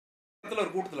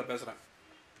ஒரு கூட்டத்தில் பேசுகிறேன்.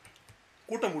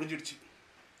 கூட்டம் முடிஞ்சிடுச்சு.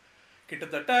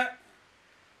 கிட்டத்தட்ட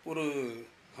ஒரு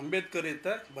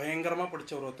அம்பேத்கரியத்தை பயங்கரமாக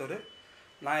படித்த ஒருத்தர்,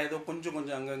 நான் ஏதோ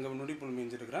கொஞ்சம் அங்கங்கே நொடிப்புள்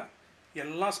மேய்ஞ்சிருக்கிறேன்.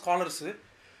 எல்லாம் ஸ்காலர்ஸு.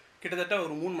 கிட்டத்தட்ட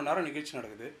ஒரு 3 மணி நேரம் நிகழ்ச்சி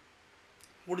நடக்குது.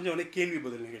 முடிஞ்சவொடனே கேள்வி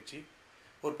பதில் நிகழ்ச்சி.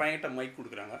 ஒரு பையன்கிட்ட மைக்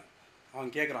கொடுக்குறாங்க.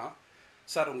 அவன் கேட்குறான்,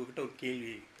 சார் உங்ககிட்ட ஒரு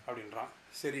கேள்வி அப்படின்றான்.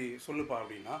 சரி சொல்லுப்பா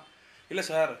அப்படின்னா, இல்லை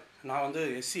சார் நான் வந்து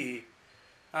எஸ்சி,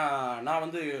 நான்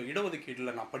வந்து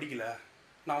இடஒதுக்கீட்டில் நான் படிக்கலை,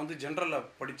 நான் வந்து ஜென்ரலில்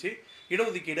படித்து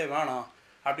இடஒதுக்கீடே வேணாம்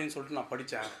அப்படின்னு சொல்லிட்டு நான்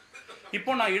படித்தேன்.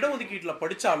 இப்போ நான் இடஒதுக்கீட்டில்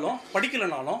படித்தாலும்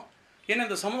படிக்கலைனாலும் என்னை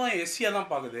இந்த சமுதாயம் எஸ்சியாக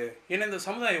தான் பார்க்குது, என்னை இந்த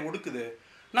சமுதாயம் ஒடுக்குது.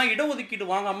 நான் இடஒதுக்கீடு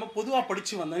வாங்காமல் பொதுவாக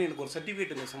படித்து வந்தேன், எனக்கு ஒரு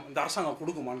சர்டிஃபிகேட் இந்த அரசாங்கம்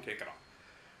கொடுக்குமான்னு கேட்குறான்.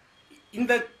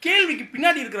 இந்த கேள்விக்கு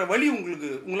பின்னாடி இருக்கிற வழி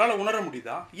உங்களால் உணர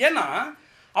முடியுதா? ஏன்னா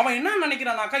அவன் என்ன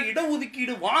நினைக்கிறானாக்கா,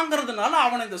 இடஒதுக்கீடு வாங்கிறதுனால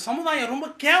அவனை இந்த சமுதாயம் ரொம்ப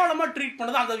கேவலமாக ட்ரீட்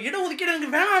பண்ணுது, அந்த இடஒதுக்கீடு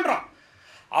எனக்கு வேணான்றான்.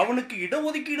 அவனுக்கு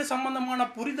இடஒதுக்கீடு சம்பந்தமான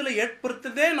புரிதலை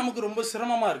ஏற்படுத்துறதே நமக்கு ரொம்ப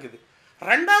சிரமமாக இருக்குது.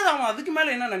 ரெண்டாவது அவன் அதுக்கு மேலே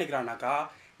என்ன நினைக்கிறானாக்கா,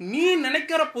 நீ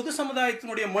நினைக்கிற பொது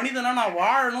சமுதாயத்தினுடைய மனிதனாக நான்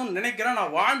வாழணும்னு நினைக்கிறேன்,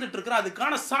 நான் வாழ்ந்துட்டு இருக்கிறேன்,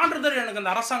 அதுக்கான சான்றிதழ் எனக்கு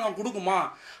அந்த அரசாங்கம் கொடுக்குமா,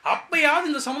 அப்பயாவது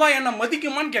இந்த சமுதாயம் என்ன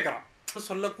மதிக்குமான்னு கேட்குறான்.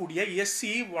 சொல்லக்கூடிய எஸ்சி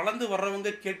வளர்ந்து வர்றவங்க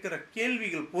கேட்கிற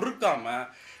கேள்விகள் பொறுக்காம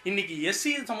இன்னைக்கு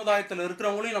எஸ்சி சமுதாயத்தில்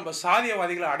இருக்கிறவங்களையும் நம்ம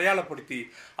சாதியவாதிகளை அடையாளப்படுத்தி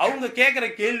அவங்க கேட்குற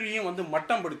கேள்வியும் வந்து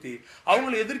மட்டம்படுத்தி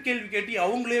அவங்கள எதிர்கேள்வி கேட்டி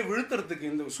அவங்களே விழுத்துறதுக்கு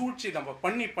இந்த சூழ்ச்சி நம்ம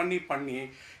பண்ணி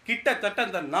கிட்டத்தட்ட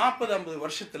இந்த 40-50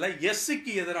 வருஷத்தில்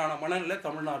எஸ்சிக்கு எதிரான மனநிலை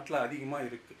தமிழ்நாட்டில் அதிகமாக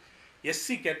இருக்குது.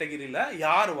 எஸ்சி கேட்டகிரியில்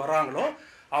யார் வராங்களோ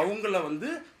அவங்கள வந்து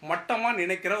மட்டமாக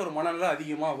நினைக்கிற ஒரு மனநிலை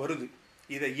அதிகமாக வருது.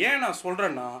 இதை ஏன் நான்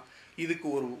சொல்கிறேன்னா, இதுக்கு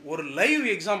ஒரு லைவ்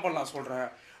எக்ஸாம்பிள் நான் சொல்கிறேன்.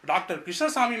 டாக்டர்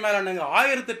கிருஷ்ணசாமி மேலே நீங்கள்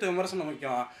 1008 விமர்சனம்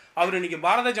வைக்கலாம். அவர் இன்னைக்கு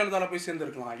பாரதிய ஜனதாவில் போய்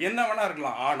சேர்ந்துருக்கலாம், என்ன வேணா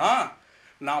இருக்கலாம். ஆனால்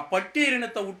நான்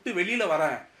பட்டியலினத்தை விட்டு வெளியில்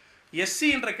வரேன்,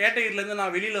 எஸ்சின்ற கேட்டகிரிலேருந்து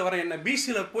நான் வெளியில் வரேன், என்ன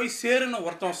பிசியில் போய் சேருன்னு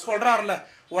ஒருத்தன் சொல்கிறார்ல,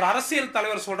 ஒரு அரசியல்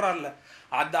தலைவர் சொல்கிறார்ல,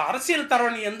 அந்த அரசியல்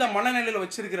தலைவர் நீ எந்த மனநிலையில்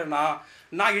வச்சிருக்கிறேன்னா,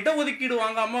 நான் இடஒதுக்கீடு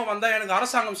வாங்காமல் வந்தால் எனக்கு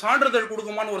அரசாங்கம் சான்றிதழ்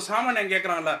கொடுக்குமான்னு ஒரு சாமானியன்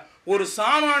கேட்குறான்ல, ஒரு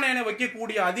சாமானியனை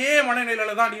வைக்கக்கூடிய அதே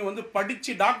மனநிலையில் தான் நீ வந்து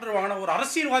படித்து டாக்டர் வாங்கின ஒரு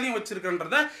அரசியல்வாதியும்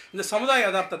வச்சிருக்கிறன்றத இந்த சமுதாய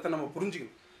யதார்த்தத்தை நம்ம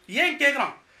புரிஞ்சுக்கணும். ஏன்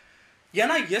கேட்குறான்?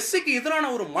 ஏன்னா எஸ்சிக்கு எதிரான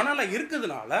ஒரு மனநிலை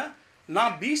இருக்குதுனால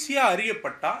நான் பிசியாக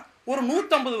அறியப்பட்டா ஒரு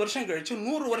 150 வருஷம் கழிச்சு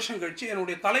 100 வருஷம் கழிச்சு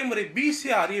என்னுடைய தலைமுறை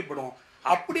பிசியாக அறியப்படும்.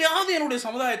 அப்படியாவது என்னுடைய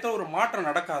சமுதாயத்தில் ஒரு மாற்றம்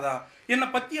நடக்காதா, என்னை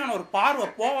பற்றியான ஒரு பார்வை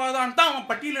போவாதான்னு தான் அவன்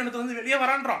பட்டியலினத்துலேருந்து வெளியே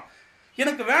வரான்றான்.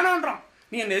 எனக்கு வேணான்றான்.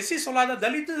 நீ என்னை எஸ்சி சொல்லாத,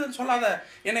 தலித்துன்னு சொல்லாத,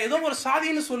 என்னை ஏதோ ஒரு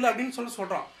சாதின்னு சொல்லு அப்படின்னு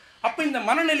சொல்கிறான். அப்போ இந்த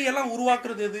மனநிலையெல்லாம்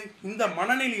உருவாக்குறது எது? இந்த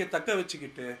மனநிலையை தக்க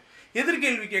வச்சுக்கிட்டு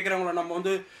எதிர்கேள்வி கேட்குறவங்கள நம்ம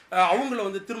வந்து அவங்கள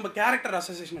வந்து திரும்ப கேரக்டர்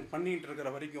அசோசியேஷன் பண்ணிட்டு இருக்கிற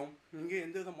வரைக்கும் இங்கே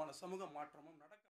எந்த விதமான சமூக மாற்றமும்